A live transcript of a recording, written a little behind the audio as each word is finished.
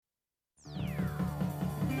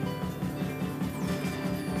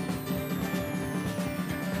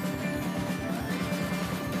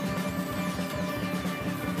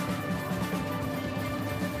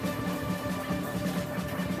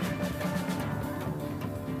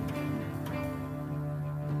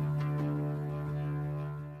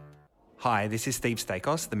Hi, this is Steve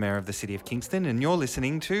Stakos, the Mayor of the City of Kingston, and you're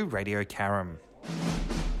listening to Radio Karam.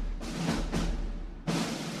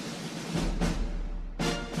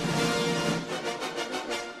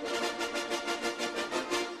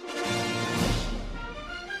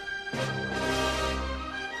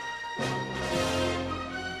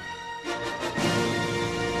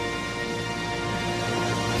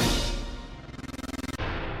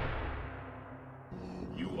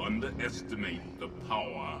 Underestimate the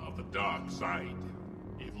power of the dark side.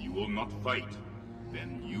 If you will not fight,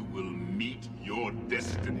 then you will meet your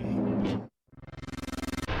destiny.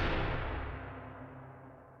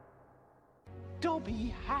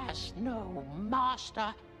 Dobby has no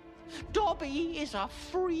master. Dobby is a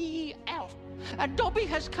free elf, and Dobby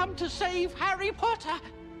has come to save Harry Potter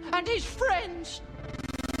and his friends.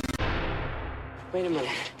 Wait a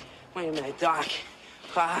minute, Doc.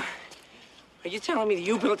 Are you telling me that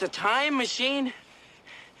you built a time machine?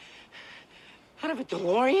 Out of a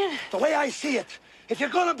DeLorean? The way I see it, if you're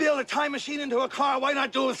gonna build a time machine into a car, why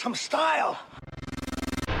not do it with some style?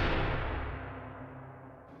 I'll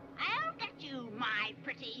get you, my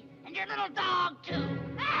pretty, and your little dog, too.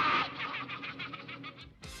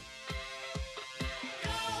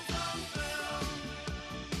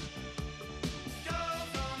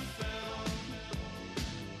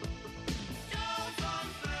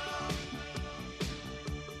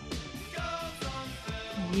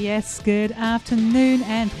 Yes, good afternoon,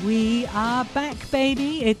 and we are back,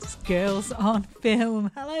 baby. It's Girls on Film.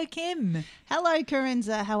 Hello, Kim. Hello,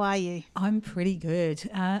 Corinza. How are you? I'm pretty good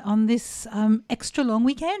on this extra long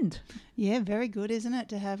weekend. Yeah, very good, isn't it,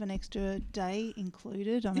 to have an extra day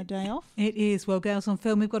included on a day off? It is. Well, Girls on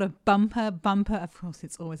Film, we've got a bumper. Of course,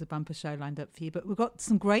 it's always a bumper show lined up for you, but we've got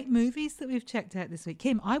some great movies that we've checked out this week.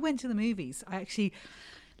 Kim, I went to the movies. I actually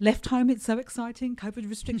left home. It's so exciting. COVID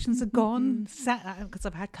restrictions are gone. Sat because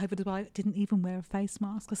I've had COVID as well. I didn't even wear a face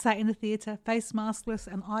mask. I sat in the theatre, face maskless,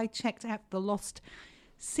 and I checked out The Lost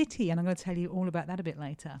City, and I'm going to tell you all about that a bit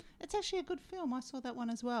later. It's actually a good film. I saw that one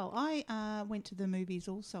as well. I went to the movies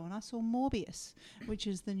also, and I saw Morbius, which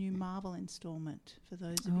is the new Marvel installment. For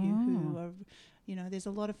those of you who are, you know, there's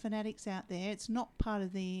a lot of fanatics out there. It's not part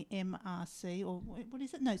of the MRC, or what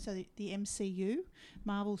is it? No, so the MCU,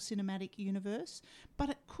 Marvel Cinematic Universe, but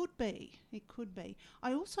it could be. It could be.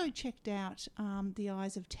 I also checked out The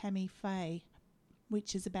Eyes of Tammy Faye,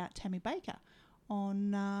 which is about Tammy Baker,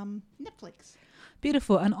 on Netflix.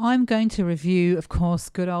 Beautiful. And I'm going to review, of course,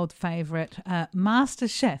 good old favourite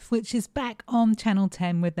MasterChef, which is back on Channel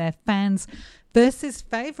 10 with their fans versus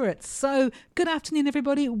favourites. So good afternoon,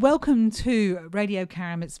 everybody. Welcome to Radio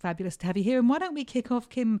Karam. It's fabulous to have you here. And why don't we kick off,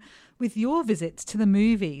 Kim, with your visit to the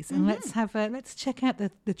movies? And let's check out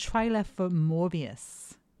the trailer for Morbius.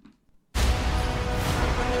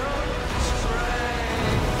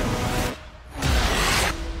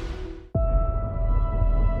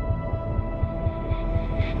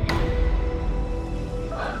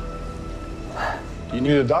 You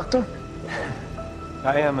need a doctor?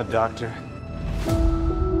 I am a doctor.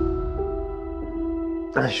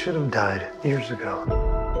 I should have died years ago.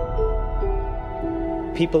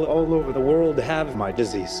 People all over the world have my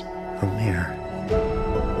disease. I'm here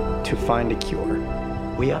to find a cure.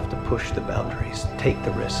 We have to push the boundaries, take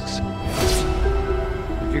the risks.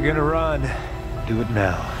 If you're gonna run, Do it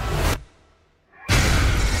now.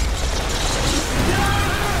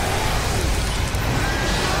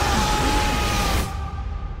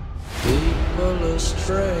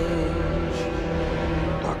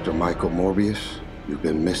 Dr. Michael Morbius, you've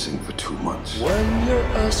been missing for 2 months. When you're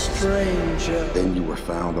a stranger, Then you were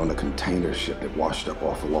found on a container ship that washed up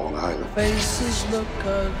off of Long Island. faces look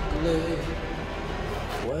ugly.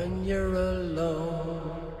 When you're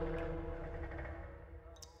alone.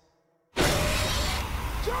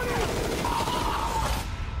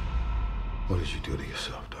 What did you do to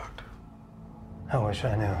yourself, Doctor? I wish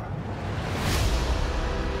I knew.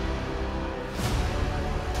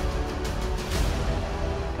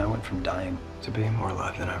 I went from dying to being more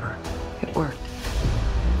alive than ever. It worked.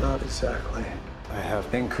 Not exactly. I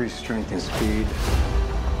have increased strength and speed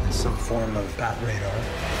and some form of bat radar.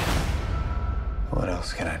 What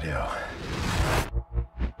else can I do?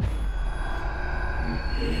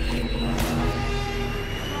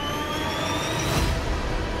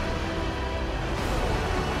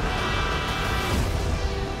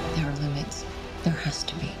 There are limits. There has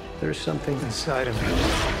to be. There's something inside of me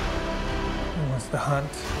that wants to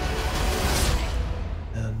hunt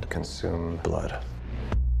and consume blood.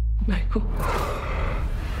 Michael.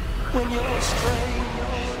 When you're a stranger,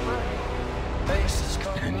 faces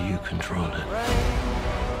come And you control it.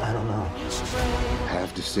 I I don't know.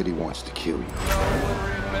 Half the city wants to kill you.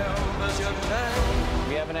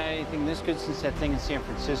 We haven't had anything this good since that thing in San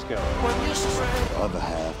Francisco. The other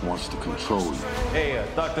half wants to control you. Hey,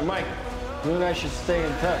 Dr. Mike, you and I should stay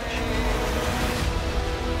in touch.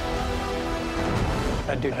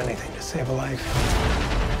 I'd do anything to save a life.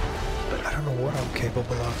 But I don't know what I'm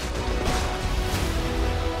capable of.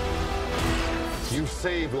 You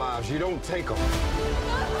save lives, you don't take them.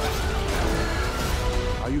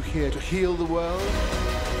 Are you here to heal the world?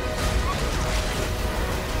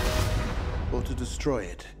 Or to destroy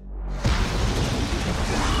it?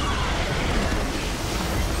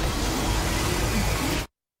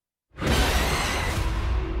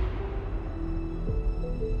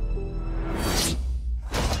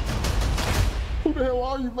 Who the hell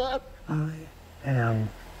are you, man? I am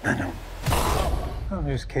Venom. I'm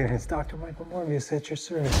just kidding. It's Dr. Michael Morbius at your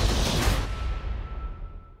service.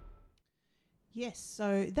 Yes,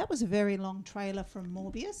 so that was a very long trailer from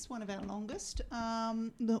Morbius, one of our longest.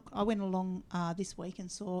 Look, I went along this week and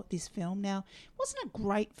saw this film. Now, it wasn't a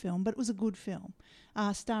great film, but it was a good film,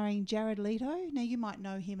 starring Jared Leto. Now, you might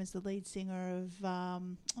know him as the lead singer of,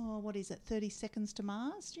 30 Seconds to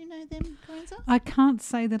Mars. Do you know them, Corinza? I can't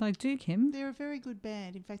say that I do, Kim. They're a very good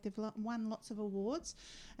band. In fact, they've won lots of awards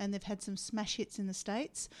and they've had some smash hits in the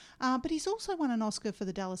States. But he's also won an Oscar for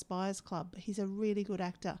the Dallas Buyers Club. He's a really good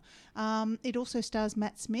actor. It also stars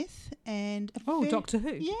Matt Smith and... Doctor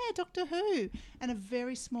Who. Yeah, Doctor Who. And a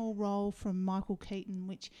very small role from Michael Keaton,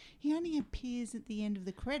 which he only appears at the end of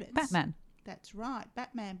the credits. Batman. That's right,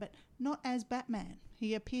 Batman, but not as Batman.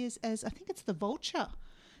 He appears as, I think it's the Vulture.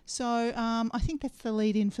 So I think that's the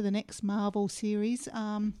lead-in for the next Marvel series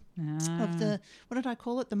of the, what did I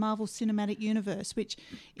call it? The Marvel Cinematic Universe, which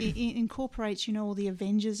incorporates, all the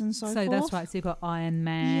Avengers and so forth. So that's right. So you've got Iron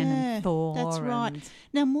Man and Thor. That's right.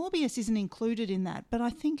 Now, Morbius isn't included in that, but I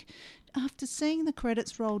think after seeing the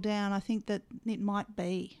credits roll down, I think that it might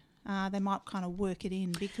be. They might kind of work it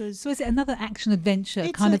in because... So is it another action-adventure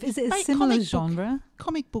kind of? Is it a similar genre?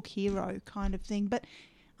 Comic book hero kind of thing, but...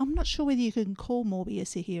 I'm not sure whether you can call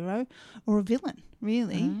Morbius a hero or a villain,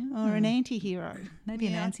 really, or an anti-hero. Maybe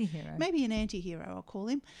an anti-hero. Maybe an anti-hero, I'll call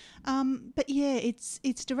him. But yeah,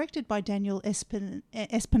 it's directed by Daniel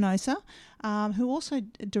Espinosa, who also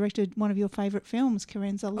directed one of your favourite films,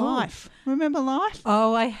 Corinza, Life. Remember Life?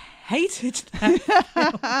 Oh, I hated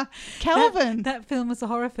that Calvin. That film was a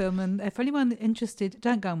horror film, and if anyone interested,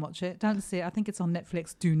 don't go and watch it. Don't see it. I think it's on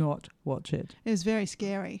Netflix. Do not watch it. It was very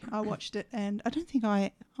scary. I watched it, and I don't think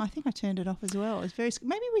I think I turned it off as well. It was very.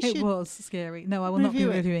 Maybe we should. It was scary. No, I will not be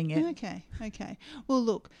reviewing it. Okay. Well,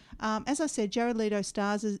 look. As I said, Jared Leto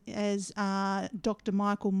stars as Dr.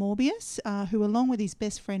 Michael Morbius, who, along with his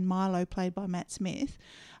best friend Milo, played by Matt Smith,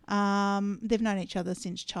 they've known each other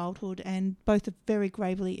since childhood, and both are very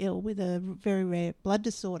gravely ill with a very rare blood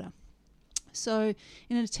disorder. So,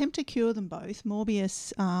 in an attempt to cure them both,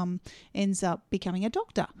 Morbius ends up becoming a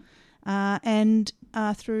doctor. And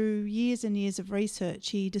through years and years of research,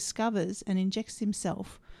 he discovers and injects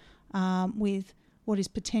himself with what is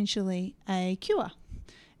potentially a cure.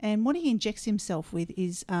 And what he injects himself with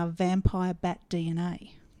is vampire bat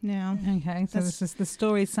DNA. Now, okay, so the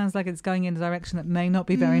story sounds like it's going in a direction that may not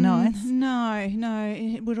be very nice. No,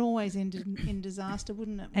 it would always end in disaster,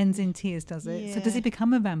 wouldn't it? Ends in tears, does it? Yeah. So does he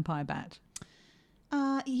become a vampire bat?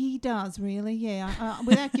 He does, really, yeah.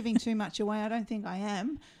 Without giving too much away, I don't think I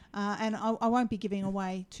am. And I won't be giving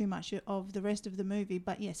away too much of the rest of the movie,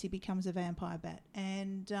 but yes, he becomes a vampire bat.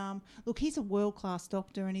 And look, he's a world-class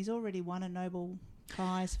doctor, and he's already won a Nobel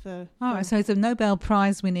Prize for... So it's a Nobel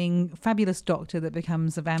Prize-winning fabulous doctor that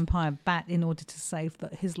becomes a vampire bat in order to save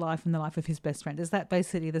his life and the life of his best friend. Is that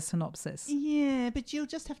basically the synopsis? Yeah, but you'll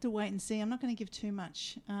just have to wait and see. I'm not going to give too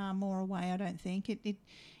much more away, I don't think.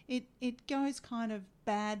 It goes kind of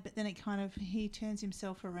bad, but then he turns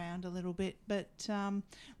himself around a little bit. But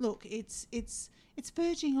look, it's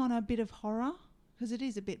verging on a bit of horror because it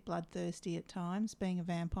is a bit bloodthirsty at times, being a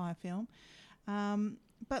vampire film.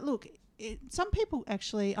 But look, some people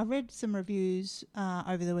actually, I read some reviews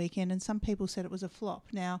over the weekend, and some people said it was a flop.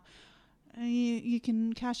 Now, you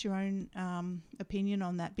can cast your own opinion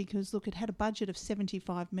on that because, look, it had a budget of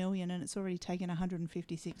 $75 million and it's already taken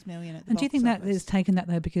 $156 million at the box office. And do you think that it's taken that,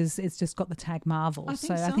 though, because it's just got the tag Marvel? I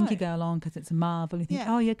think so. I think you go along because it's a Marvel. You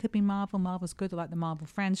think, it could be Marvel. Marvel's good. I like the Marvel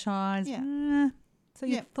franchise. Yeah. So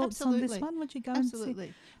your thoughts on this one? Would you go and see?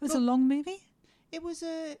 It was a long movie? It was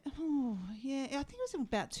I think it was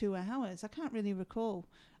about 2 hours. I can't really recall.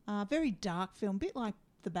 Very dark film, bit like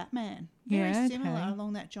The Batman. Yeah, Very similar okay.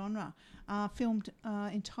 along that genre. Filmed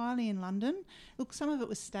entirely in London. Look, some of it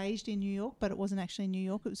was staged in New York, but it wasn't actually in New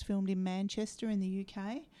York. It was filmed in Manchester in the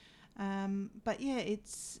UK. But yeah,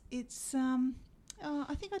 it's.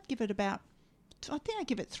 I think I'd give it about. I think I'd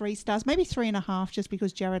give it 3 stars, maybe 3.5, just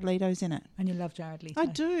because Jared Leto's in it. And you love Jared Leto. I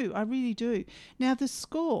do. I really do. Now, the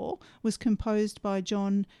score was composed by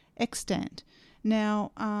John Extant. Now,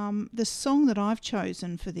 the song that I've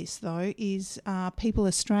chosen for this, though, is People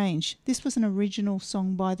Are Strange. This was an original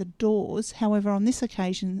song by The Doors. However, on this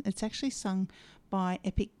occasion, it's actually sung by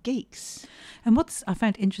Epic Geeks. And what I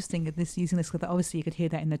found interesting of this, using this, because obviously you could hear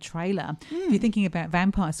that in the trailer. If you're thinking about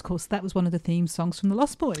vampires, of course, that was one of the theme songs from The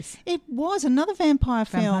Lost Boys. It was another vampire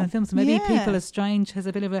film. So maybe People Are Strange has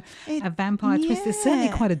a bit of a vampire twist. It's certainly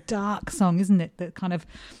quite a dark song, isn't it? That kind of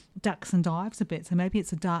ducks and dives a bit. So maybe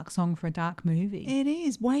it's a dark song for a dark movie. It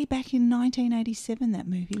is. Way back in 1987, that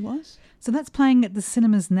movie was. So that's playing at the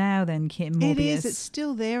cinemas now then, Kim, Morbius. It is. It's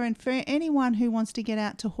still there. And for anyone who wants to get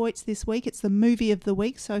out to Hoyts this week, it's the movie of the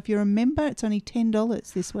week. So if you're a member, it's only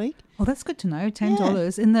 $10 this week. Well, that's good to know.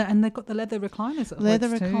 $10. And they've got the leather recliners at Leather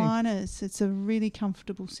Hoyts too. recliners. It's a really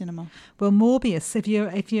comfortable cinema. Well, Morbius, if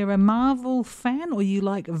you're a Marvel fan, or you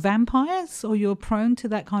like vampires, or you're prone to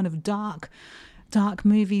that kind of dark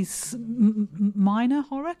movies, minor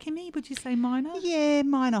horror, Kimmy, would you say minor? Yeah,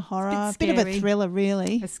 minor horror. It's A bit of a thriller,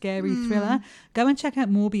 really. A scary thriller. Go and check out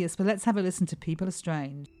Morbius, but let's have a listen to People Are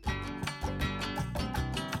Strange.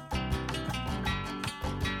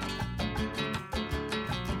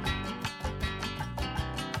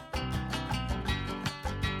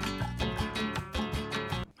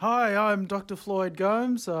 Hi, I'm Dr. Floyd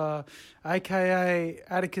Gomes, aka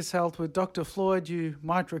Atticus Health with Dr. Floyd, you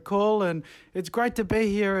might recall, and it's great to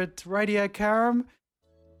be here at Radio Karam.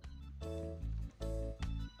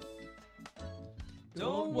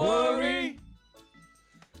 Don't worry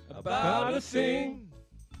about a thing,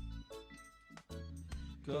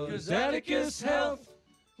 'cause Atticus Health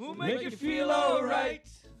will make you feel alright.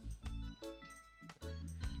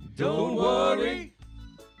 Don't worry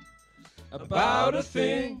about a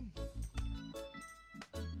thing,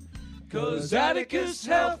 'cause Atticus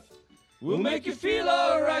Health will make you feel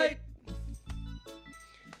alright.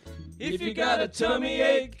 If you got a tummy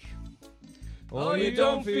ache, or you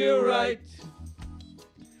don't feel right,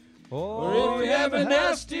 or if you have a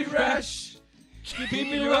nasty rash,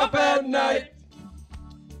 keeping you up at night,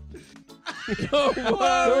 don't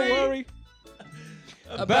worry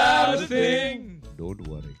about a thing. Don't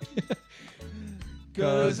worry.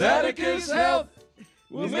 'Cause Atticus Health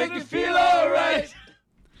will make you feel alright.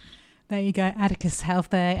 There you go, Atticus Health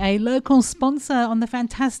there, a local sponsor on the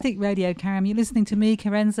fantastic Radio Karam. You're listening to me,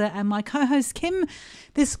 Karenza, and my co-host Kim,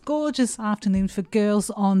 this gorgeous afternoon for Girls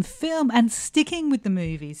on Film. And sticking with the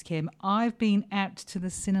movies, Kim, I've been out to the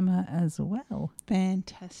cinema as well.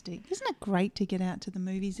 Fantastic. Isn't it great to get out to the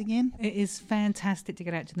movies again? It is fantastic to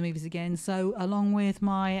get out to the movies again. So along with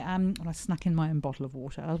my, I snuck in my own bottle of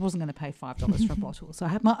water. I wasn't going to pay $5 for a bottle, so I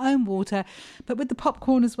had my own water. But with the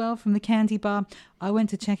popcorn as well from the candy bar, I went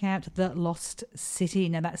to check out The Lost City.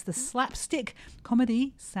 Now that's the slapstick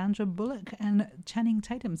comedy, Sandra Bullock and Channing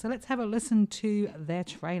Tatum. So let's have a listen to their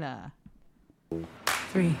trailer.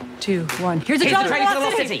 3, 2, 1. Here's the trailer for The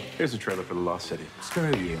Lost City. Here's a trailer for The Lost City.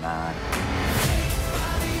 Screw you, man.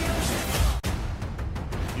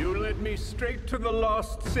 You led me straight to the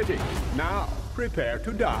Lost City. Now, prepare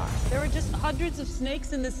to die. There were just hundreds of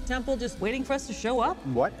snakes in this temple just waiting for us to show up.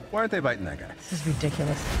 What? Why aren't they biting that guy? This is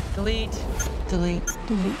ridiculous. Delete. Delete.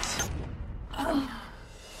 Delete.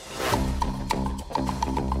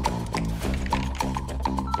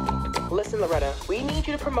 Listen, Loretta, we need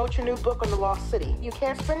you to promote your new book on the Lost City. You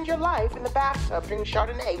can't spend your life in the bathtub drinking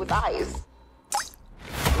Chardonnay with ice.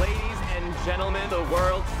 Ladies and gentlemen, the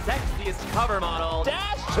world's sexiest cover model,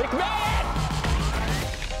 Dash McMahon!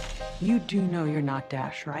 You do know you're not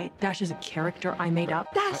Dash, right? Dash is a character I made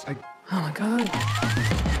up. Dash! Oh my god.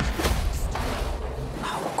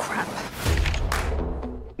 Oh, crap.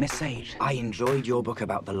 Miss Sage, I enjoyed your book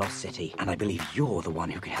about the Lost City, and I believe you're the one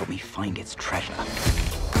who can help me find its treasure.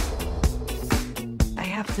 I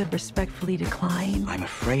have to respectfully decline. I'm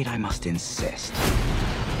afraid I must insist.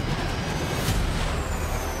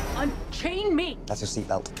 Unchain me! That's a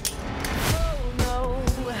seatbelt. Oh,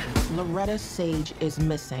 no. Loretta Sage is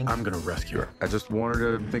missing. I'm gonna rescue her. I just want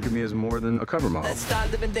her to think of me as more than a cover model. Let's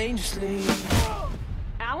start living dangerously.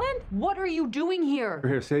 Alan, what are you doing here? We're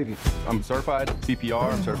here to save you. I'm certified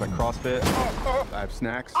CPR, I'm certified CrossFit. I have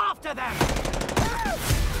snacks. After them!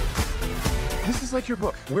 This is like your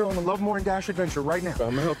book. We're on a Lovemore and Dash adventure right now. I'm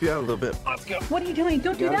gonna help you out a little bit. Let's go. What are you doing?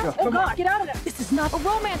 Don't do Gotta that. go. Oh, Come God, on. get out of there. This is not a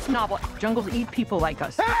romance novel. Jungles eat people like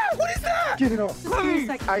us. Ah, what is that? Get it off. Just give me a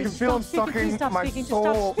second. I can Just feel him stop speaking. Please sucking stop my speaking. Just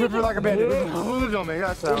stop soul. speaking. River like a bandit. On me.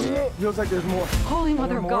 That's how it feels like there's more. Holy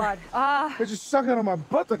Mother of More. God. They're just sucking on my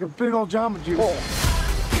butt like a big old Jamba Juice.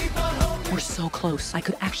 We're so close. I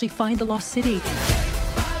could actually find the lost city.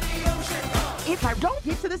 If I don't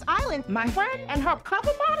get to this island, my friend and her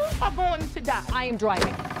cover model are going to die. I am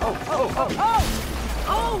driving. Oh, oh, oh,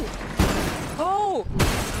 oh! Oh!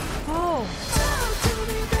 Oh!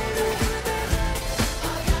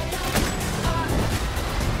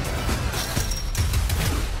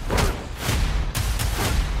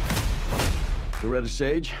 Loretta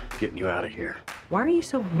Sage, getting you out of here. Why are you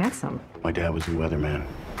so handsome? My dad was a weatherman.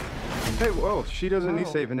 Hey, whoa, she doesn't need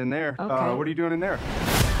saving in there. Okay. What are you doing in there?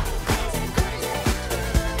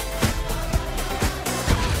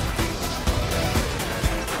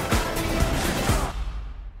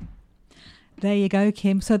 There you go,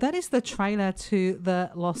 Kim. So that is the trailer to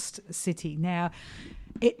The Lost City. Now,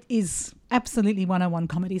 it is absolutely 101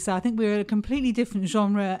 comedy. So I think we're a completely different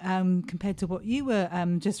genre compared to what you were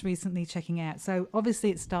just recently checking out. So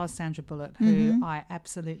obviously it stars Sandra Bullock, who I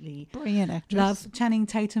absolutely Brilliant actress. love. Channing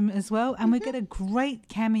Tatum as well. And we get a great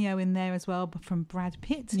cameo in there as well from Brad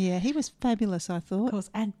Pitt. Yeah, he was fabulous, I thought. Of course,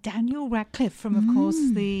 and Daniel Radcliffe from, of course,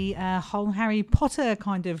 the whole Harry Potter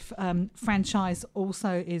kind of franchise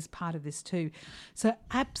also is part of this too. So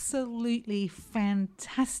absolutely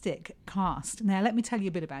fantastic cast. Now, let me tell you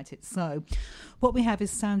a bit about it. So what we have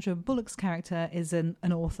is Sandra Bullock's character is an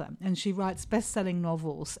author, and she writes best-selling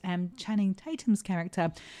novels, and Channing Tatum's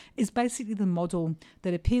character is basically the model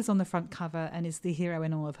that appears on the front cover and is the hero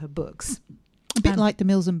in all of her books. A bit like the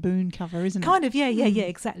Mills and Boon cover, isn't it? Kind of, yeah,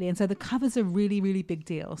 exactly. And so the cover's a really, really big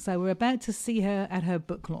deal. So we're about to see her at her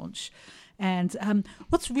book launch. And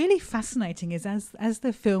what's really fascinating is as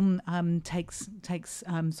the film takes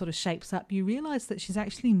sort of shapes up, you realise that she's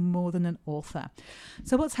actually more than an author.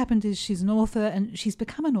 So what's happened is she's an author, and she's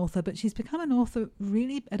become an author, but she's become an author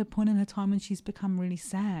really at a point in her time when she's become really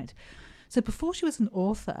sad. So before she was an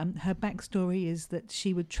author, her backstory is that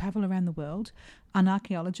she would travel around the world, an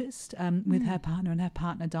archaeologist with her partner, and her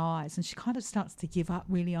partner dies. And she kind of starts to give up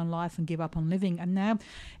really on life and give up on living, and now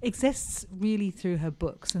exists really through her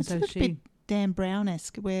books. And It's so a little she... bit Dan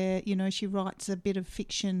Brown-esque, where, you know, she writes a bit of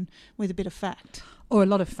fiction with a bit of fact. Or a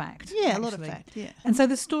lot of fact. Yeah, a lot of actually. fact, yeah. And so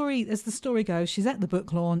the story, as the story goes, she's at the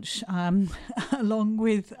book launch along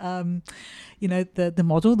with, the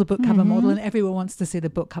model, the book cover model, and everyone wants to see the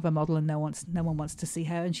book cover model, and no one wants to see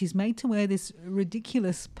her. And she's made to wear this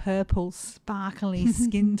ridiculous purple, sparkly,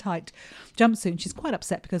 skin-tight jumpsuit. And she's quite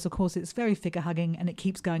upset because, of course, it's very figure-hugging and it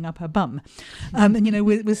keeps going up her bum. And,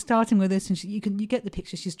 we're starting with this, and you get the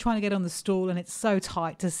picture. She's trying to get on the stool, and it's so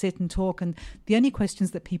tight to sit and talk. And the only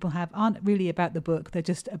questions that people have aren't really about the book. They're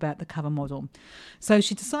just about the cover model. So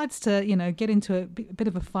she decides to, get into a bit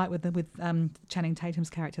of a fight with Channing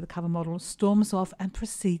Tatum's character, the cover model, storms off and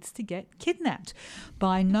proceeds to get kidnapped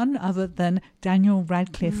by none other than Daniel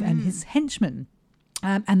Radcliffe and his henchmen.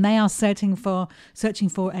 And they are searching for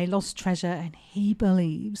a lost treasure, and he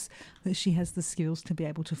believes that she has the skills to be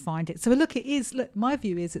able to find it. So my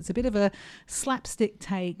view is it's a bit of a slapstick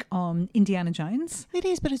take on Indiana Jones. It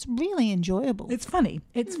is, but it's really enjoyable. It's funny.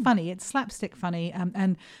 It's funny. It's slapstick funny.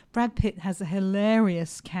 And Brad Pitt has a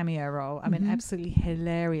hilarious cameo role. I mean, absolutely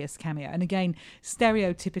hilarious cameo. And again,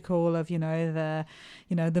 stereotypical of,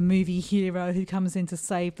 the movie hero who comes in to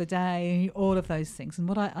save the day, all of those things. And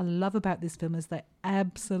what I love about this film is they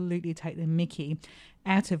absolutely take the mickey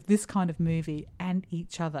out of this kind of movie and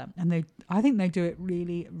each other, and I think they do it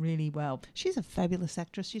really, really well. She's a fabulous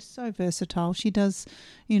actress. She's so versatile. She does,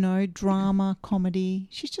 drama, comedy.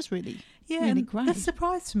 She's just really great. That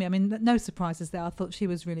surprised me. I mean, no surprises there. I thought she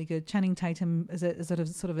was really good. Channing Tatum is a sort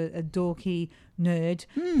of a dorky nerd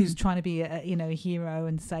who's trying to be a hero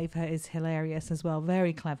and save her is hilarious as well.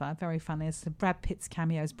 Very clever, very funny. So Brad Pitt's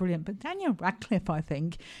cameo is brilliant, but Daniel Radcliffe, I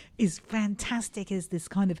think, is fantastic as this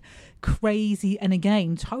kind of crazy, and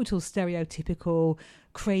again, total stereotypical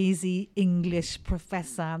crazy English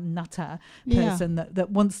professor nutter person that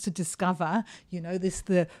wants to discover,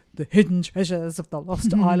 the hidden treasures of the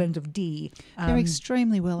lost island of D. They're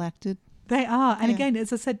extremely well acted. They are. And again,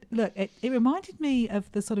 as I said, look, it reminded me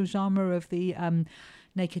of the sort of genre of the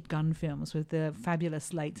Naked Gun films with the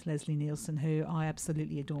fabulous late Leslie Nielsen, who I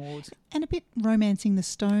absolutely adored. And a bit Romancing the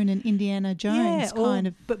Stone and Indiana Jones kind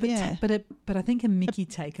of. But I think a Mickey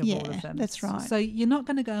take of all of them. That's right. So you're not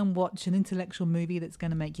going to go and watch an intellectual movie that's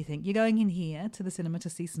going to make you think. You're going in here to the cinema to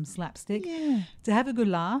see some slapstick, to have a good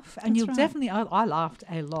laugh, and you'll definitely. I laughed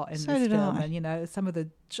a lot in this film, and some of the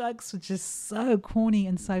jokes were just so corny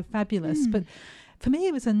and so fabulous, but. For me,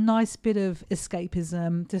 it was a nice bit of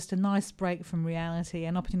escapism, just a nice break from reality,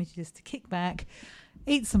 an opportunity just to kick back,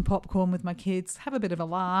 eat some popcorn with my kids, have a bit of a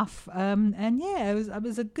laugh, it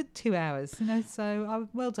was a good 2 hours, so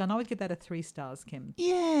well done. I would give that a 3 stars, Kim.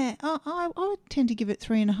 Yeah, I would tend to give it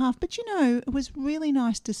 3.5, but it was really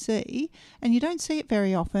nice to see, and you don't see it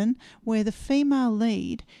very often, where the female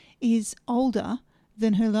lead is older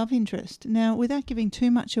than her love interest. Now, without giving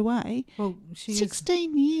too much away,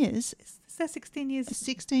 16 years... Is that 16 years?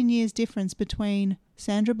 16 years difference between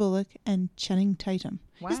Sandra Bullock and Channing Tatum.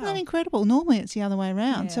 Wow. Isn't that incredible? Normally it's the other way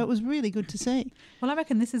around, so it was really good to see. Well, I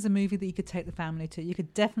reckon this is a movie that you could take the family to. You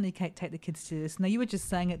could definitely take the kids to this. Now, you were just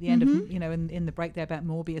saying at the end of, in the break there about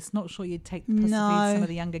Morbius, not sure you'd take possibly some of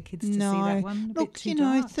the younger kids to see that one. Look,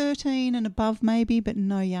 13 and above maybe, but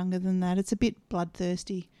no younger than that. It's a bit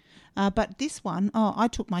bloodthirsty. But this one, I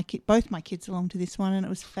took both my kids along to this one, and it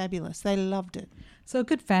was fabulous. They loved it. So a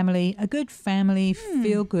good family,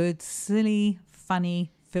 feel good, silly,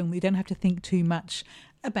 funny film. You don't have to think too much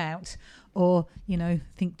about or,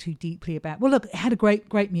 think too deeply about. Well, look, it had a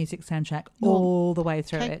great music soundtrack all the way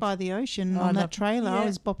through Cake it. by the Ocean on that trailer. I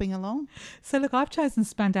was bopping along. So, look, I've chosen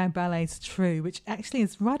Spandau Ballet's True, which actually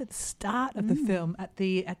is right at the start of the film at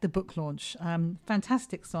the book launch.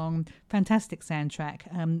 Fantastic song, fantastic soundtrack.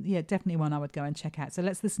 Definitely one I would go and check out. So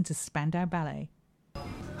let's listen to Spandau Ballet.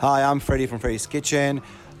 Hi, I'm Freddie from Freddie's Kitchen.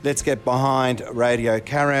 Let's get behind Radio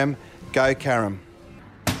Karam. Go Karam.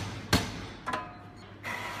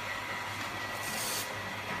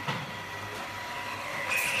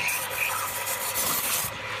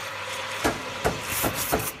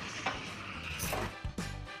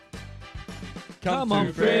 Come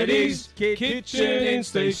on, Freddy's Kitchen in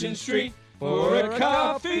Station Street for a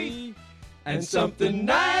coffee and something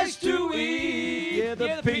nice to eat. Yeah, the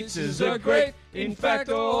pizzas are great. In fact,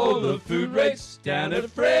 all the food rates down at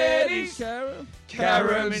Freddy's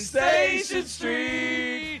Karam in Station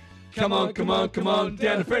Street. Come on,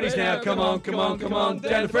 down to Freddy's now. Come on,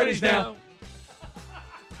 down to Freddy's now.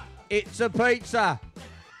 It's a pizza.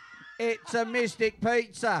 It's a Mystic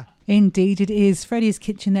Pizza. Indeed it is. Freddie's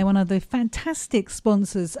Kitchen, they're one of the fantastic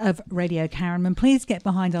sponsors of Radio Karam, and please get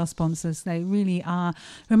behind our sponsors. They really are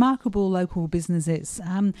remarkable local businesses.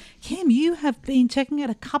 Kim, you have been checking out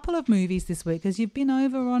a couple of movies this week as you've been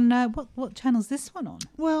over on, what channel's this one on?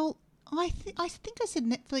 Well, I think I said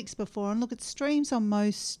Netflix before, and look, it streams on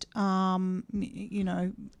most,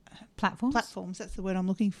 platforms. That's the word I'm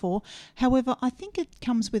looking for. However, I think it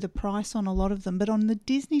comes with a price on a lot of them, but on the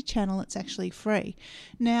Disney Channel, it's actually free.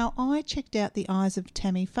 Now, I checked out The Eyes of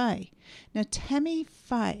Tammy Faye. Now, Tammy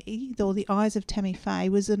Faye, or The Eyes of Tammy Faye,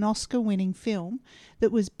 was an Oscar-winning film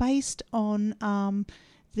that was based on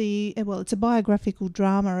it's a biographical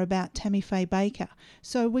drama about Tammy Faye Baker.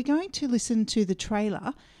 So we're going to listen to the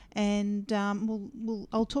trailer, and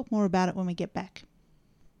I'll talk more about it when we get back.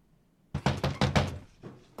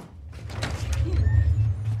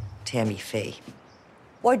 Tammy Faye,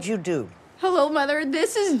 what'd you do? Hello, Mother.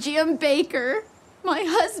 This is Jim Baker, my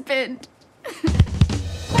husband.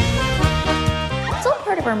 It's all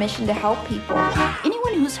part of our mission to help people.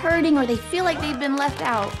 Anyone who's hurting or they feel like they've been left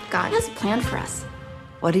out, God has a plan for us.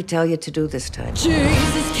 What'd he tell you to do this time?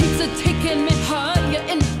 Jesus keeps taking me higher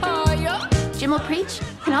and higher. Jim will preach,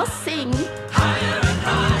 and I'll sing. Higher and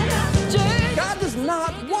higher. God does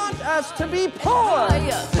not want us to be poor.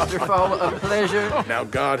 Wonderful, a pleasure. Now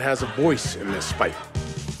God has a voice in this fight.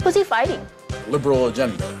 Who's he fighting? Liberal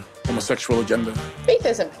agenda, homosexual agenda. Faith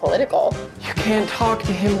isn't political. You can't talk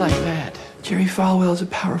to him like that. Jerry Falwell's a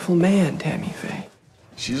powerful man, Tammy Faye.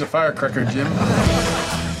 She's a firecracker, Jim.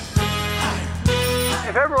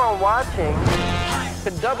 If everyone watching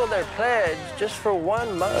could double their pledge just for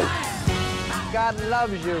 1 month, God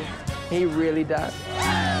loves you. He really does.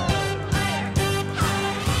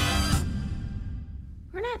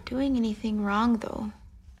 We're not doing anything wrong, though.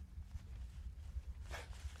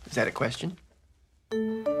 Is that a question?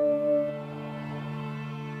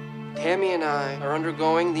 Tammy and I are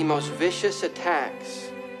undergoing the most vicious attacks.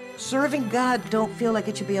 Serving God don't feel like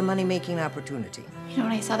it should be a money-making opportunity. You know,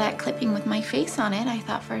 when I saw that clipping with my face on it, I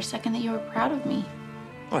thought for a second that you were proud of me.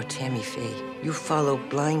 Oh, Tammy Faye, you follow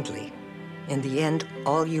blindly. In the end,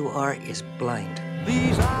 all you are is blind.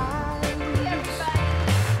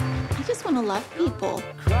 I just want want to love people.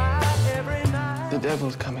 The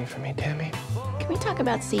devil's coming for me, Tammy. Can we talk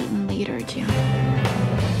about Satan later, Jim?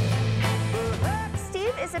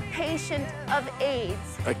 Steve is a patient of AIDS.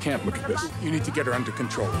 I can't look at this. You need to get her under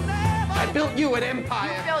control. I built you an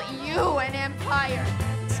empire. I built you an empire.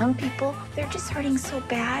 Some people, they're just hurting so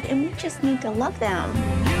bad, and we just need to love them.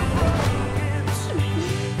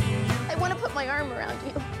 I want to put my arm around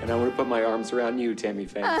you. And I want to put my arms around you, Tammy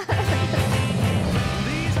Faye. I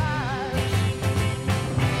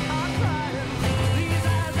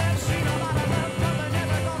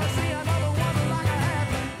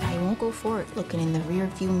won't go forward looking in the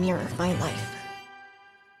rearview mirror of my life.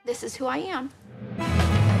 This is who I am.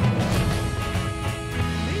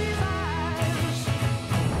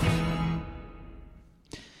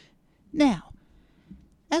 Now,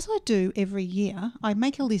 as I do every year, I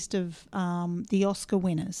make a list of the Oscar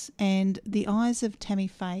winners, and The Eyes of Tammy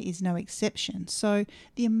Faye is no exception. So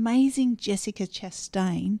the amazing Jessica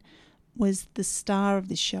Chastain was the star of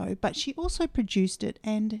the show, but she also produced it.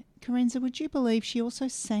 And Carenza, would you believe she also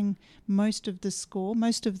sang most of the score,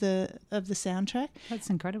 most of the soundtrack? That's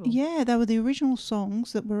incredible. Yeah, they were the original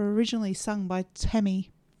songs that were originally sung by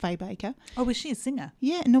Tammy Faye Baker. Oh, was she a singer?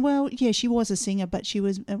 Yeah, no, well, yeah, she was a singer, but she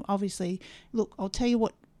was obviously, look, I'll tell you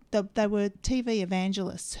what, they were TV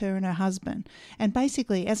evangelists, her and her husband. And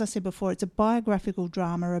basically, as I said before, it's a biographical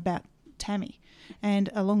drama about Tammy, and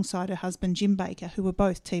alongside her husband Jim Baker, who were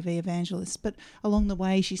both TV evangelists. But along the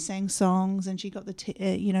way, she sang songs, and she got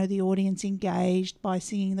the audience engaged by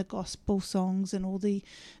singing the gospel songs and all the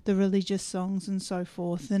religious songs and so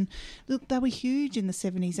forth. And look, they were huge in the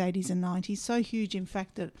 70s, 80s, and 90s. So huge, in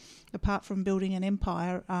fact, that apart from building an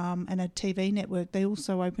empire and a TV network, they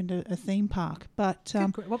also opened a theme park. But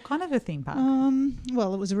what kind of a theme park?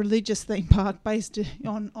 Well, it was a religious theme park based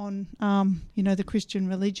on the Christian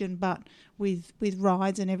religion, but with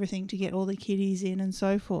rides and everything to get all the kiddies in and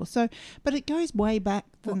so forth. So, but it goes way back.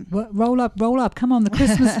 Roll up! Come on, the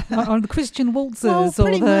Christmas on the Christian waltzes,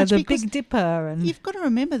 or the Big Dipper, and you've got to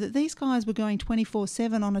remember that these guys were going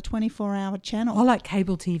 24/7 on a 24-hour channel. Oh, like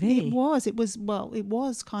cable TV. It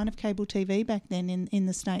was kind of cable TV back then in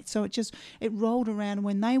the States. So it rolled around.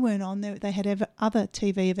 When they weren't on there, they had other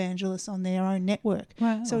TV evangelists on their own network.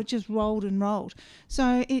 Wow. So it just rolled and rolled.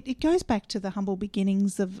 So it goes back to the humble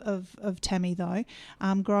beginnings of Tammy, though,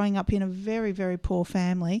 growing up in a very, very poor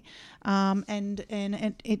family, and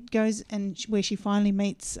it goes and where she finally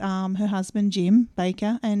meets her husband Jim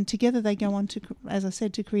Baker, and together they go on to, as I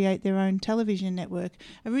said, to create their own television network.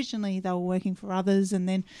 Originally they were working for others, and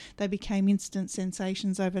then they became instant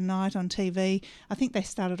sensations overnight on TV. I think they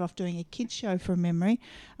started off doing a kids show from memory,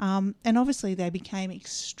 and obviously they became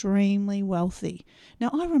extremely wealthy. Now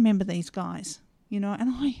I remember these guys.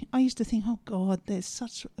 And I used to think, oh God, there's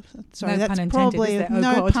such. Sorry, no that's pun probably intended, is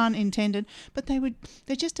there? no pun intended. But they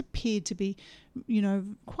just appeared to be,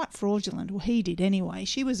 quite fraudulent. Well, he did anyway.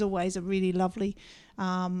 She was always a really lovely,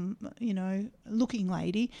 looking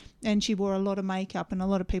lady, and she wore a lot of makeup, and a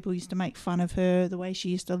lot of people used to make fun of her, the way she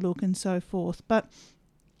used to look and so forth. But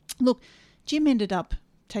look, Jim ended up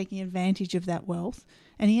taking advantage of that wealth,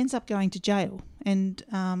 and he ends up going to jail, and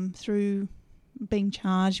through being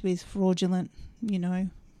charged with fraudulent.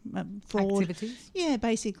 Fraud activities. Yeah,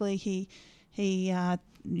 basically he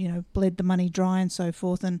bled the money dry and so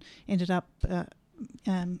forth, and ended up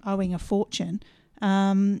owing a fortune.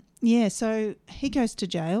 So he goes to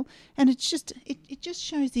jail, and it just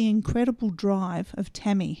shows the incredible drive of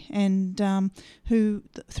Tammy, and who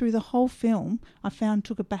through the whole film I found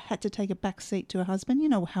had to take a back seat to her husband. You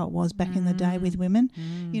know how it was back in the day with women.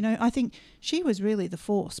 I think she was really the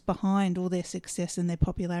force behind all their success and their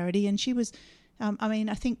popularity, and she was.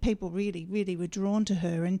 I think people really, really were drawn to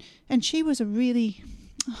her, and she was a really,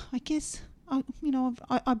 I guess,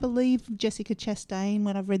 I believe Jessica Chastain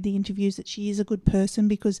when I've read the interviews that she is a good person,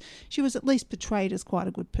 because she was at least portrayed as quite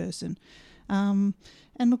a good person. And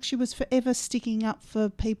look, she was forever sticking up for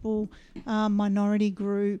people, minority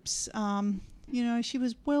groups. She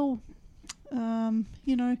was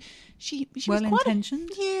she was quite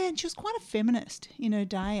intentioned. And she was quite a feminist in her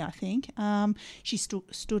day, I think. She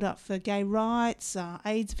stood up for gay rights,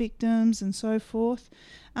 AIDS victims, and so forth.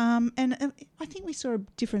 And I think we saw a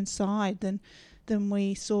different side than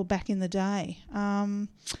we saw back in the day.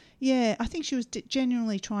 I think she was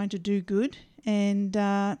genuinely trying to do good. And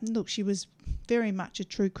look, she was very much a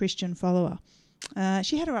true Christian follower.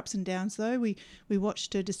 She had her ups and downs, though. We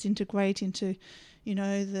watched her disintegrate into,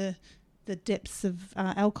 the depths of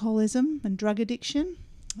alcoholism and drug addiction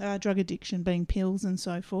being pills and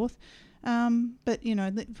so forth. But,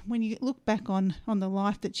 when you look back on the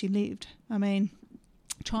life that she lived,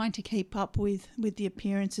 trying to keep up with the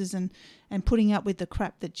appearances and putting up with the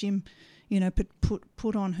crap that Jim,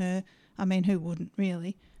 put on her. I mean, who wouldn't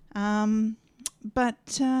really?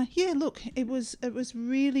 But look, it was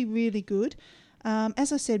really, really good.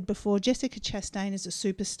 As I said before, Jessica Chastain is a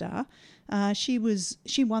superstar.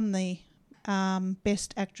 She won the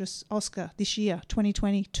Best Actress Oscar this year,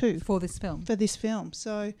 2022, for this film.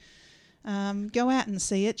 So go out and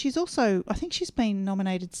see it. She's also, I think she's been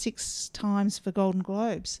nominated 6 times for Golden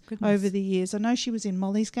Globes over the years. I know she was in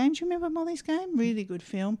Molly's Game. Do you remember Molly's Game? Really good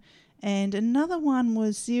film. And another one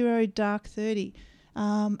was Zero Dark 30,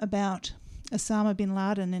 about Osama bin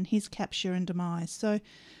Laden and his capture and demise. So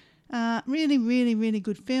really, really, really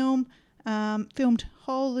good film. Filmed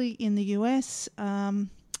wholly in the US.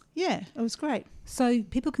 It was great. So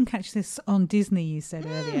people can catch this on Disney, you said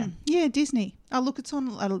earlier. Yeah, Disney. Oh, look, it's on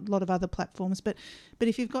a lot of other platforms, but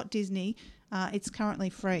if you've got Disney, it's currently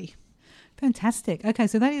free. Fantastic. Okay,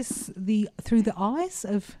 so that is Through the Eyes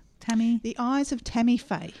of Tammy. The Eyes of Tammy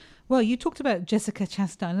Faye. Well, you talked about Jessica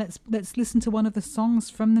Chastain. Let's listen to one of the songs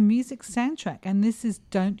from the music soundtrack, and this is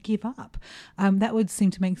 "Don't Give Up." That would seem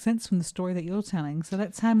to make sense from the story that you're telling. So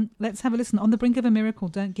let's have a listen. On the Brink of a Miracle,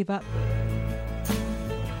 "Don't Give Up."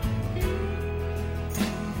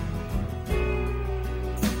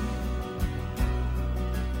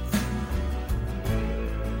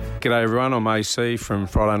 G'day everyone, I'm AC from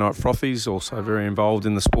Friday Night Frothies, also very involved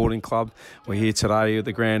in the sporting club. We're here today at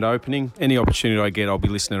the grand opening. Any opportunity I get, I'll be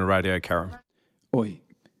listening to Radio Karam. Oi,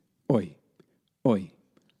 oi, oi,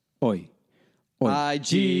 oi, oi.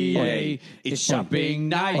 IGA, it's shopping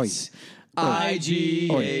nights.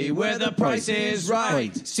 IGA, where the price is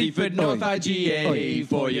right. Seaford North IGA,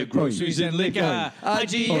 for your groceries and liquor.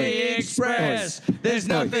 IGA Express, there's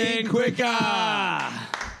nothing quicker.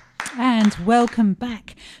 And welcome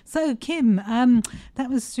back. So, Kim, that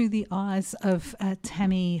was Through the Eyes of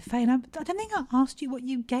Tammy Faye. And I don't think I asked you what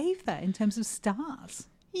you gave that in terms of stars.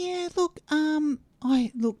 Yeah, look,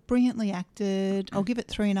 brilliantly acted. I'll give it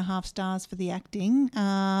 3.5 stars for the acting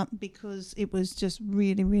because it was just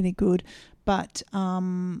really, really good. But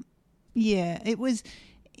it was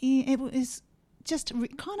just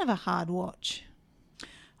kind of a hard watch.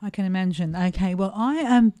 I can imagine. Okay, well, I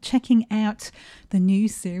am checking out the new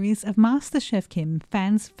series of MasterChef, Kim,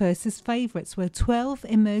 Fans versus Favourites, where 12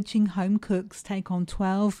 emerging home cooks take on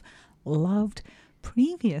 12 loved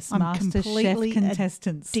previous MasterChef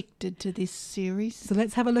contestants. Addicted to this series. So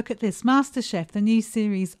let's have a look at this. MasterChef, the new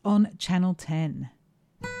series on Channel 10.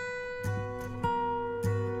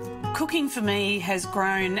 Cooking for me has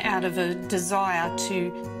grown out of a desire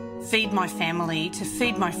to feed my family, to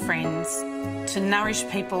feed my friends, to nourish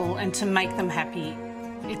people and to make them happy.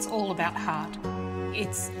 It's all about heart.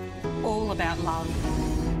 It's all about love.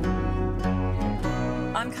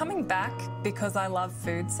 I'm coming back because I love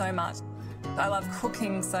food so much. I love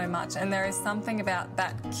cooking so much, and there is something about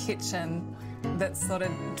that kitchen that's sort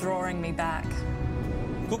of drawing me back.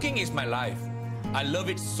 Cooking is my life. I love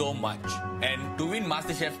it so much. And to win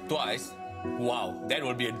MasterChef twice, wow, that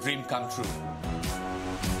would be a dream come true.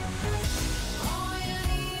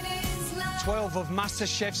 12 of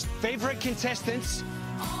MasterChef's favourite contestants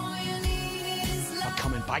are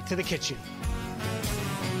coming back to the kitchen.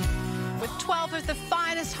 With 12 of the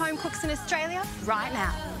finest home cooks in Australia right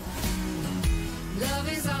now.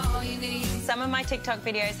 Love is all you need. Some of my TikTok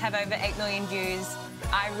videos have over 8 million views.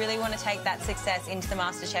 I really want to take that success into the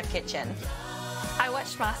MasterChef kitchen. I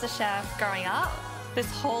watched MasterChef growing up. This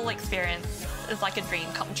whole experience is like a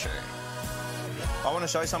dream come true. I want to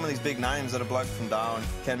show some of these big names that a bloke from Darwin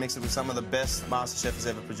can mix it with some of the best MasterChef has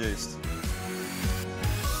ever produced.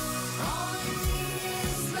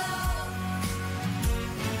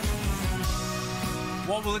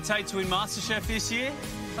 What will it take to win MasterChef this year?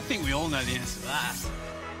 I think we all know the answer to that.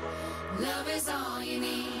 Love is all you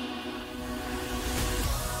need.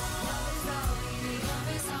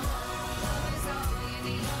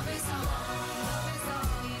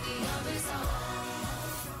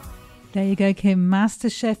 There you go, Kim.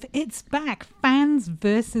 MasterChef, it's back. Fans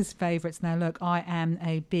versus favourites. Now, look, I am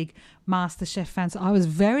a big MasterChef fan, so I was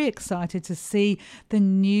very excited to see the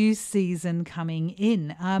new season coming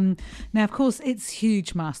in. Now, of course, it's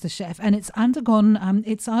huge, MasterChef, and it's undergone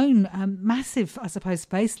its own massive, I suppose,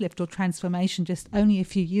 facelift or transformation just only a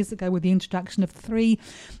few years ago with the introduction of 3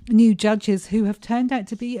 new judges who have turned out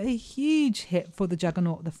to be a huge hit for the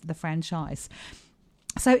juggernaut, the franchise.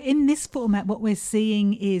 So in this format, what we're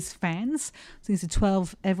seeing is fans. So these are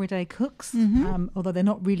 12 everyday cooks, although they're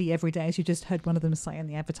not really everyday, as you just heard one of them say in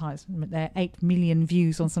the advertisement. There are 8 million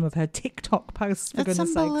views on some of her TikTok posts, for That's goodness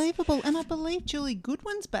sakes. unbelievable. And I believe Julie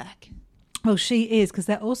Goodwin's back. Well, she is, because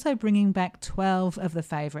they're also bringing back 12 of the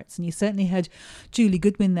favourites. And you certainly heard Julie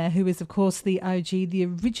Goodwin there, who is, of course, the OG, the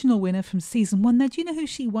original winner from season 1. Now, do you know who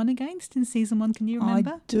she won against in season 1? Can you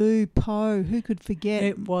remember? I do. Poe. Who could forget?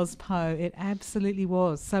 It was Poe. It absolutely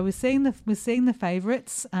was. So we're seeing the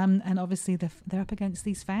favourites, and obviously they're up against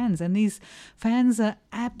these fans. And these fans are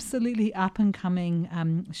absolutely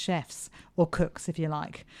up-and-coming chefs, or cooks, if you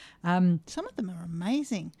like. Some of them are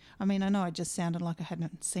amazing. I mean, I know I just sounded like I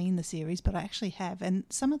hadn't seen the series, but I actually have. And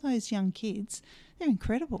some of those young kids, they're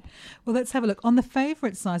incredible. Well, let's have a look. On the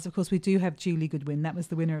favourite side, of course, we do have Julie Goodwin. That was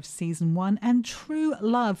the winner of season 1 and true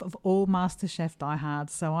love of all MasterChef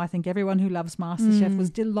diehards. So I think everyone who loves MasterChef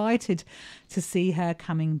was delighted to see her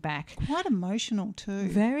coming back. Quite emotional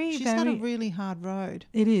too. She's had a really hard road.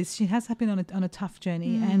 It is. She has been on a tough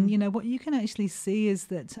journey. And, you know, what you can actually see is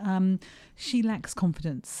that she lacks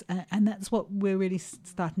confidence. And that's what we're really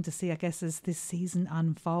starting to see, I guess, as this season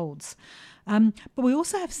unfolds. But we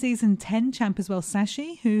also have season 10 champ as well,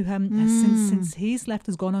 Sashi, who since he's left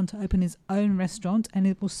has gone on to open his own restaurant, and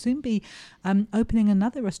it will soon be opening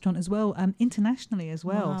another restaurant as well, internationally as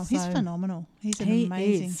well. Wow, so he's phenomenal. He's an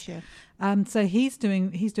amazing chef. So he's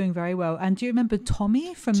doing very well. And do you remember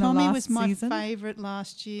Tommy from the last season? Tommy was my favourite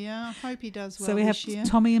last year. I hope he does well. So we have this year.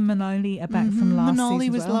 Tommy and Manoli are back from last season.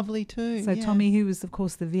 Manoli was as well. lovely too. So Tommy, who was of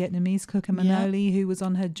course the Vietnamese cook, and Manoli, who was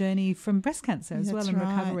on her journey from breast cancer as well and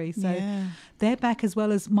recovery. So they're back, as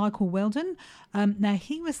well as Michael Weldon. Now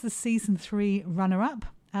he was the season 3 runner-up.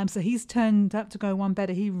 So he's turned up to go one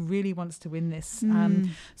better. He really wants to win this.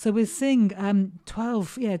 So we're seeing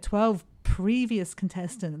 12 previous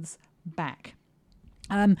contestants back.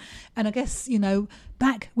 And I guess, you know,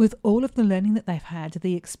 back with all of the learning that they've had,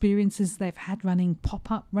 the experiences they've had running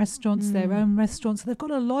pop-up restaurants, their own restaurants. So they've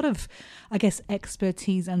got a lot of, I guess,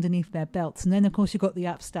 expertise underneath their belts. And then, of course, you've got the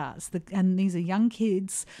upstarts. And these are young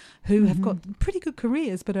kids who have got pretty good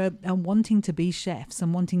careers, but are wanting to be chefs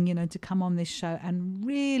and wanting, you know, to come on this show and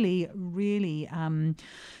really, really,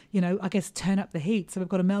 you know, I guess, turn up the heat. So we've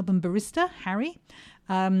got a Melbourne barista, Harry,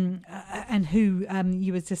 and who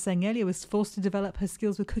you were just saying earlier was forced to develop her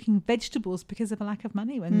skills with cooking vegetables because of a lack of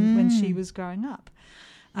money when she was growing up.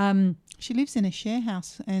 She lives in a share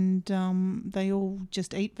house, and they all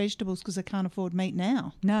just eat vegetables because they can't afford meat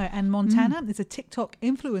now. No, and Montana is a TikTok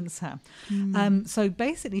influencer. So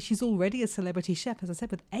basically, she's already a celebrity chef, as I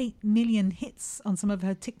said, with 8 million hits on some of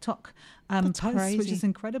her TikTok posts, crazy. which is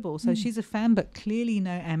incredible. So she's a fan, but clearly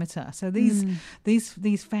no amateur. So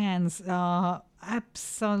these fans are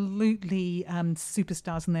absolutely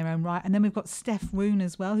superstars in their own right. And then we've got Steph Woon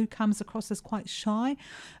as well, who comes across as quite shy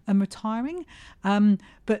and retiring,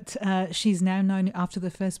 but she's now known after the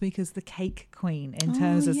first week as the cake queen in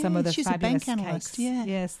terms of some of the fabulous cakes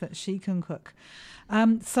yes that she can cook.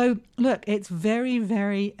 So look, it's very,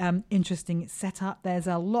 very interesting. It's set up. There's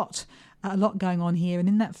a lot going on here, and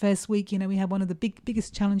in that first week, you know, we had one of the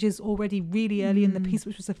biggest challenges already really early in the piece,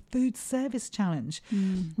 which was a food service challenge,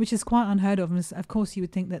 which is quite unheard of. And of course, you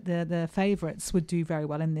would think that the favourites would do very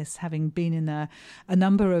well in this, having been in a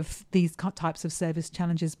number of these types of service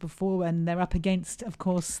challenges before, and they're up against, of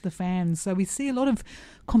course, the fans. So we see a lot of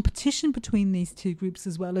competition between these two groups,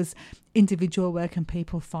 as well as individual work and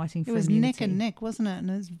people fighting for immunity. It was neck and neck, wasn't it?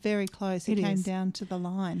 And it was very close. It came down to the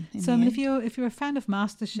line. So I mean, if you're a fan of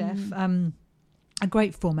MasterChef, a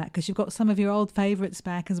great format, because you've got some of your old favourites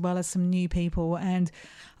back as well as some new people. And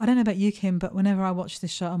I don't know about you, Kim, but whenever I watch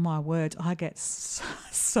this show, oh my word, I get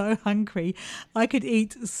so hungry. I could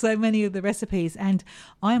eat so many of the recipes, and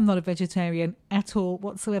I am not a vegetarian at all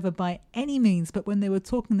whatsoever by any means. But when they were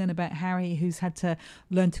talking then about Harry, who's had to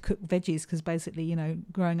learn to cook veggies because basically, you know,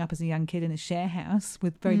 growing up as a young kid in a share house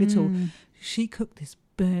with very little, she cooked this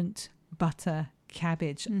burnt butter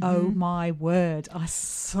cabbage. Oh my word,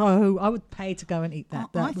 I would pay to go and eat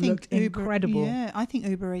that. That looked incredible. I think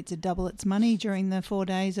Uber Eats would double its money during the 4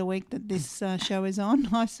 days a week that this show is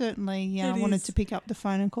on. I certainly wanted to pick up the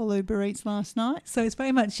phone and call Uber Eats last night. So it's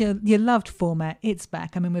very much your loved format. It's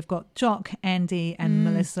back. I mean, we've got Jock, Andy and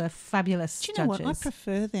Melissa, fabulous judges. Do you know what? I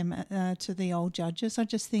prefer them to the old judges. I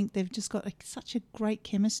just think they've just got such a great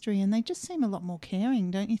chemistry, and they just seem a lot more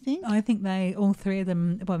caring, don't you think? I think all three of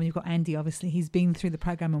them, well, I mean, you've got Andy, obviously, he's been through the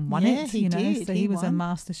program and won it, you know. Did. So he was a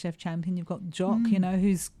MasterChef champion. You've got Jock, you know,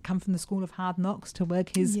 who's come from the school of hard knocks to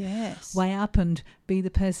work his way up and be the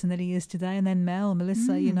person that he is today. And then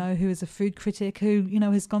Melissa, you know, who is a food critic, who, you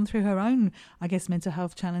know, has gone through her own, I guess, mental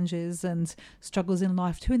health challenges and struggles in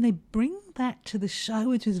life too. And they bring that to the show,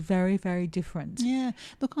 which is very, very different. Yeah.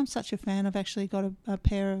 Look, I'm such a fan. I've actually got a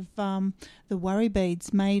pair of the worry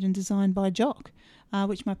beads made and designed by Jock.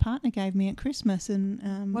 which my partner gave me at Christmas.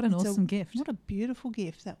 And what an awesome gift. What a beautiful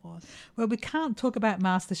gift that was. Well, we can't talk about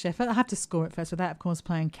MasterChef. I have to score it first without, of course,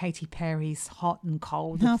 playing Katy Perry's Hot and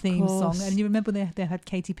Cold, the theme song. And you remember they had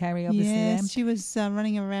Katy Perry, obviously. Yes, she was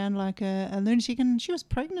running around like a lunatic, and she was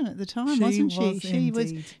pregnant at the time, wasn't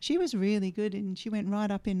she? She was really good, and she went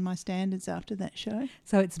right up in my standards after that show.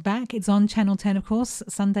 So it's back. It's on Channel 10, of course,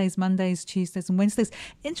 Sundays, Mondays, Tuesdays and Wednesdays.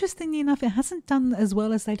 Interestingly enough, it hasn't done as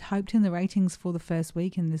well as they'd hoped in the ratings for the first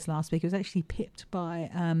week in this last week. It was actually pipped by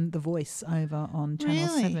The Voice over on Channel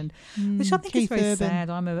 7, which I think is very sad.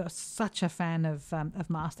 I'm such a fan of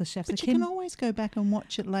MasterChef. But you can always go back and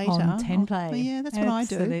watch it later. On 10 Play. Yeah, that's what I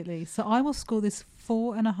do. Absolutely. So I will score this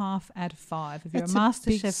 4.5 out of 5. If you're a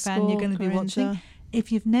MasterChef fan, you're going to be watching.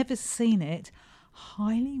 If you've never seen it,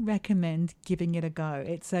 highly recommend giving it a go.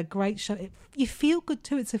 It's a great show. You feel good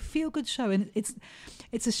too. It's a feel-good show, and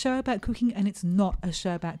it's a show about cooking, and it's not a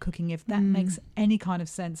show about cooking, if that makes any kind of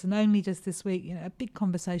sense. And only just this week, a big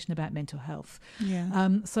conversation about mental health. Yeah.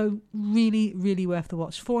 So really, really worth the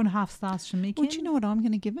watch. 4.5 stars from me. Well, do you know what I'm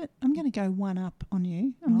going to give it? I'm going to go 1 up on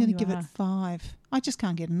you. I'm going to give it 5. I just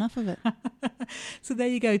can't get enough of it. So there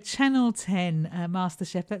you go. Channel 10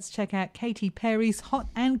 MasterChef. Let's check out Katy Perry's Hot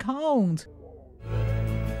and Cold.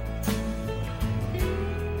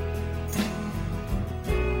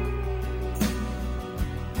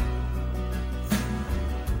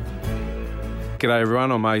 G'day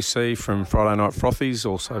everyone, I'm AC from Friday Night Frothies,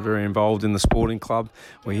 also very involved in the sporting club.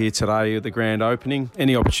 We're here today at the grand opening.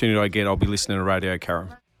 Any opportunity I get, I'll be listening to Radio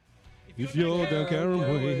Carrum. If you're down Carrum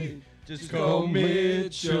Way, just call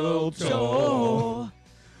Mitchell Tor.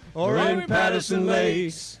 Or in Patterson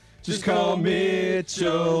Lakes, just call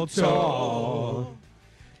Mitchell Tor.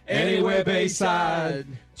 Anywhere Bayside,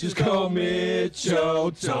 just call Mitchell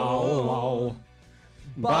Tor.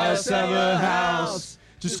 Buy or sell a house,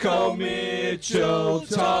 just call Mitchell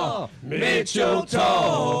Tor. Mitchell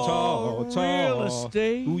Tor. Real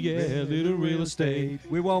estate. Ooh yeah, little real estate.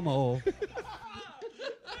 We want more. We've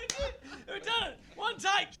done it. One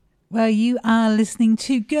take. Well, you are listening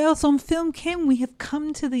to Girls on Film, Kim. We have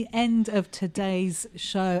come to the end of today's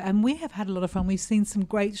show, and we have had a lot of fun. We've seen some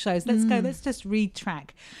great shows. Let's go. Let's just read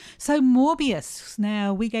track. So Morbius.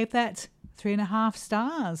 Now, we gave that 3.5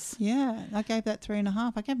 stars. Yeah, I gave that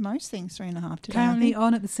 3.5. I gave most things 3.5 today. Currently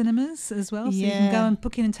on at the cinemas as well, so you can go and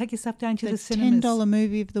book in and take yourself down to the cinemas. $10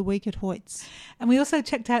 movie of the week at Hoyt's. And we also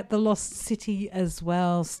checked out The Lost City as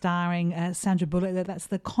well, starring Sandra Bullock. That's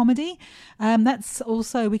the comedy. That's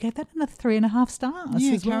also, we gave that in the 3.5 stars.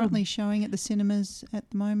 Yeah, as well. currently showing at the cinemas at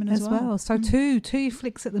the moment as well. So two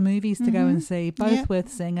flicks at the movies to go and see, both worth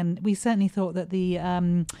seeing. And we certainly thought that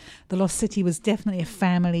the Lost City was definitely a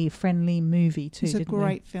family-friendly movie too. It's a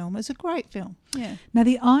great film. It's a great film. Yeah. Now,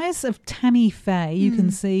 The Eyes of Tammy Faye, you can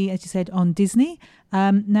see, as you said, on Disney.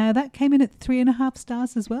 Now, that came in at 3.5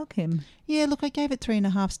 stars as well, Kim. Yeah, look, I gave it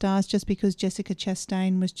 3.5 stars just because Jessica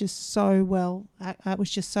Chastain was just so well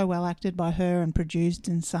acted by her and produced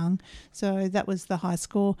and sung. So that was the high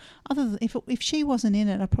score. Other than if she wasn't in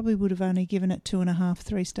it, I probably would have only given it 2.5,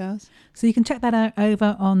 3 stars. So you can check that out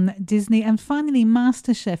over on Disney. And finally,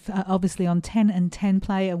 MasterChef, obviously on 10 and 10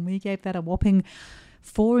 Play, and we gave that a whopping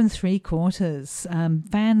 4 3/4.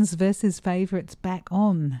 Fans versus favourites back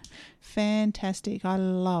on. Fantastic. I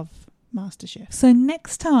love MasterChef. So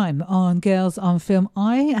next time on Girls on Film,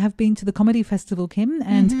 I have been to the Comedy Festival, Kim,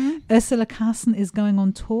 and Ursula Carson is going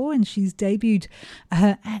on tour, and she's debuted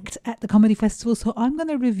her act at the Comedy Festival. So I'm going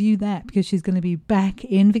to review that because she's going to be back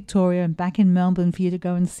in Victoria and back in Melbourne for you to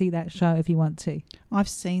go and see that show if you want to. I've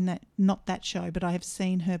seen that, not that show, but I have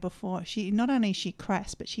seen her before. She not only is she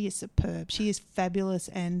crass, but she is superb. She is fabulous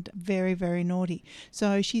and very, very naughty.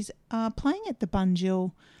 So she's playing at the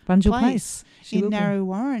Bunjil Place in Narre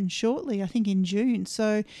Warren shortly, I think in June.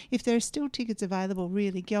 So if there are still tickets available,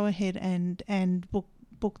 really go ahead and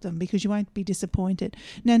book them because you won't be disappointed.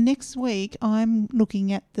 Now, next week, I'm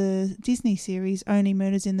looking at the Disney series Only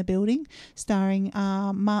Murders in the Building, starring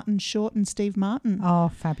Martin Short and Steve Martin. Oh,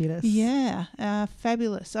 fabulous. Yeah,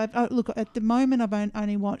 fabulous. Look, at the moment, I've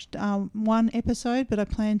only watched 1 episode, but I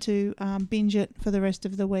plan to binge it for the rest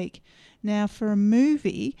of the week. Now, for a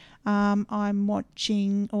movie, I'm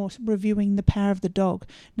watching or reviewing The Power of the Dog.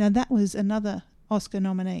 Now, that was another Oscar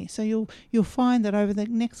nominee. So you'll find that over the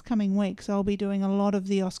next coming weeks, I'll be doing a lot of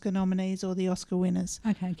the Oscar nominees or the Oscar winners.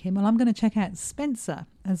 Okay, Kim. Well, I'm going to check out Spencer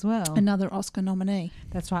as well. Another Oscar nominee.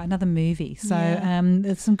 That's right, another movie. So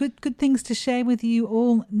there's some good things to share with you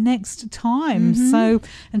all next time. So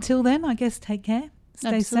until then, I guess take care.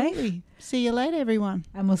 Stay safe. See you later, everyone.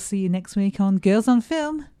 And we'll see you next week on Girls on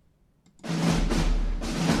Film.